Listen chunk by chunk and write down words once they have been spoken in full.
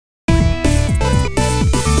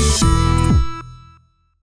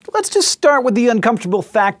let's just start with the uncomfortable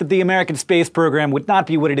fact that the American space program would not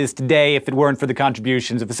be what it is today if it weren't for the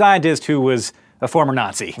contributions of a scientist who was a former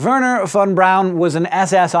Nazi. Wernher von Braun was an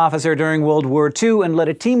SS officer during World War II and led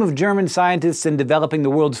a team of German scientists in developing the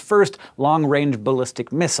world's first long-range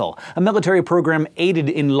ballistic missile, a military program aided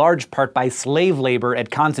in large part by slave labor at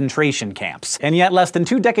concentration camps. And yet, less than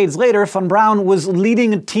 2 decades later, von Braun was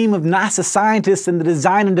leading a team of NASA scientists in the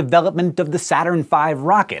design and development of the Saturn V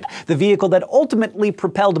rocket, the vehicle that ultimately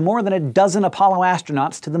propelled more than a dozen Apollo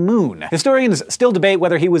astronauts to the moon. Historians still debate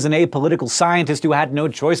whether he was an apolitical scientist who had no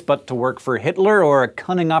choice but to work for Hitler, or a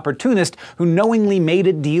cunning opportunist who knowingly made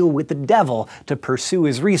a deal with the devil to pursue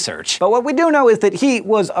his research. But what we do know is that he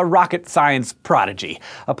was a rocket science prodigy.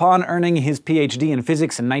 Upon earning his PhD in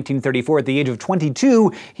physics in 1934 at the age of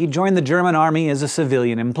 22, he joined the German army as a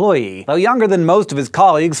civilian employee. Though younger than most of his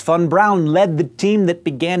colleagues, von Braun led the team that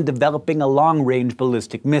began developing a long-range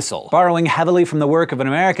ballistic missile. Borrowing heavily from the work of an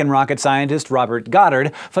American rocket scientist, Robert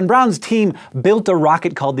Goddard, von Braun's team built a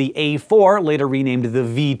rocket called the A4, later renamed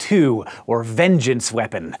the V2, or Vengeance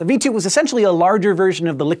weapon. The V2 was essentially a larger version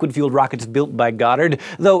of the liquid-fueled rockets built by Goddard,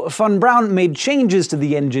 though von Braun made changes to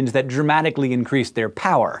the engines that dramatically increased their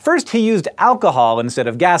power. First, he used alcohol instead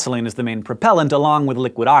of gasoline as the main propellant, along with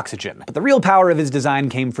liquid oxygen. But the real power of his design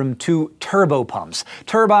came from 2 turbopumps,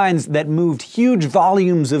 turbines that moved huge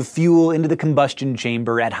volumes of fuel into the combustion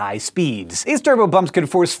chamber at high speeds. These turbopumps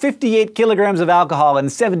could force 58 kilograms of alcohol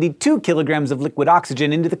and 72 kilograms of liquid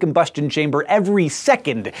oxygen into the combustion chamber every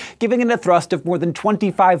second, giving it a thrust of more than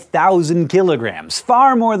 25,000 kilograms,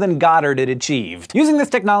 far more than Goddard had achieved. Using this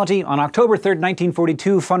technology, on October 3,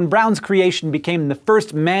 1942, von Braun's creation became the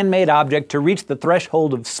first man-made object to reach the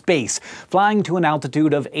threshold of space, flying to an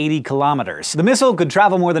altitude of 80 kilometers. The missile could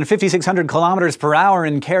travel more than 5,600 kilometers per hour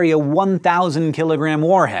and carry a 1,000-kilogram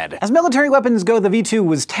warhead. As military weapons go, the V2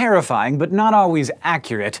 was terrifying, but not always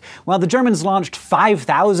accurate. While the Germans launched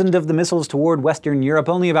 5,000 of the missiles toward Western Europe,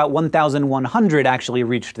 only about 1,100 actually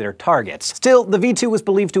reached their targets. Still, the V2 was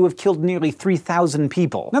believed to have killed nearly 3,000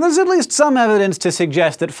 people. Now, there's at least some evidence to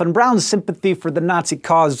suggest that von Braun's sympathy for the Nazi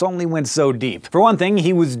cause only went so deep. For one thing,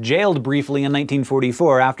 he was jailed briefly in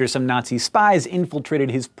 1944 after some Nazi spies infiltrated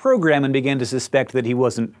his program and began to suspect that he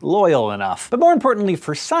wasn't loyal enough. But more importantly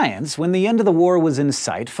for science, when the end of the war was in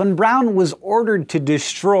sight, von Braun was ordered to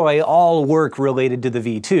destroy all work related to the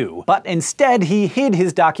V2. But instead, he hid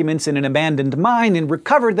his documents in an abandoned mine and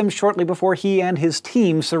recovered them shortly before he and his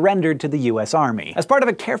team surrendered to the US Army. As part of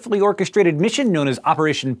a carefully orchestrated mission known as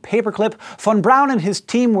Operation Paperclip, von Braun and his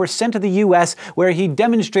team were sent to the US, where he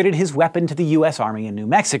demonstrated his weapon to the US Army in New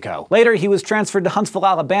Mexico. Later, he was transferred to Huntsville,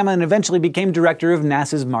 Alabama, and eventually became director of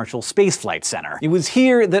NASA's Marshall Space Flight Center. It was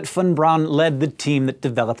here that von Braun led the team that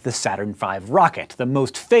developed the Saturn V rocket, the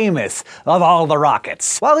most famous of all the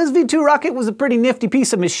rockets. While his V2 rocket was a pretty nifty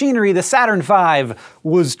piece of machinery, the Saturn V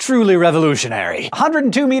was truly revolutionary.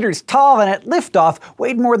 102 meters tall and at liftoff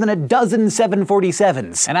weighed more than a dozen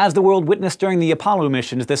 747s. And as the world witnessed during the Apollo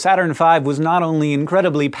missions, the Saturn V was not only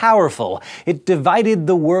incredibly powerful, it divided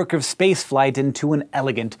the work of spaceflight into an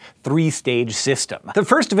elegant 3-stage system. The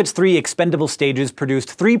first of its 3 expendable stages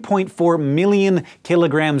produced 3.4 million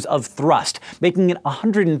kilograms of thrust, making it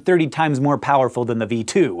 130 times more powerful than the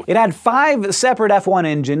V2. It had 5 separate F1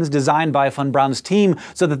 engines designed by von Braun's team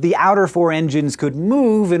so that the outer 4 engines could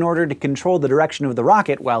move in order to control the direction of the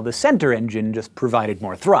rocket, while the center engine just provided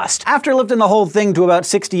more thrust. After lifting the whole thing to about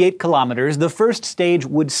 68 kilometers, the first stage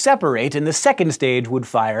would separate and the second stage would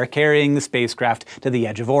fire, carrying the spacecraft to the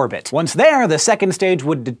edge of orbit. Once there, the second stage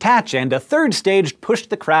would detach and a third stage pushed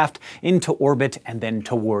the craft into orbit and then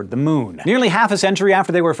toward the moon. Nearly half a century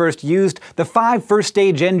after they were first used, the 5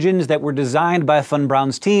 first-stage engines that were designed by von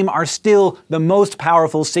Braun's team are still the most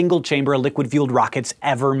powerful single-chamber liquid-fueled rockets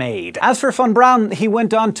ever made. As for von Braun, he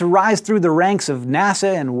went on to rise through the ranks of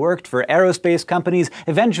NASA and worked for aerospace companies,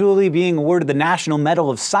 eventually being awarded the National Medal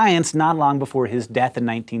of Science not long before his death in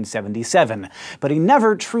 1977. But he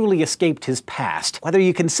never truly escaped his past. Whether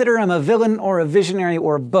you consider him a villain or a visionary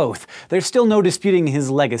or both, there's still no disputing his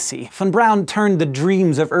legacy. Von Braun turned the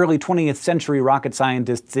dreams of early 20th century rocket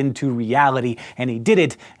scientists into reality, and he did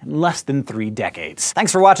it in less than 3 decades.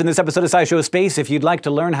 Thanks for watching this episode of SciShow Space. If you'd like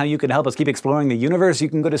to learn how you can help us keep exploring the universe, you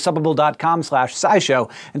can go to subbable.com/scishow,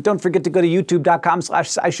 and don't forget to go to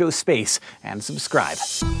youtube.com/SciShowSpace and subscribe.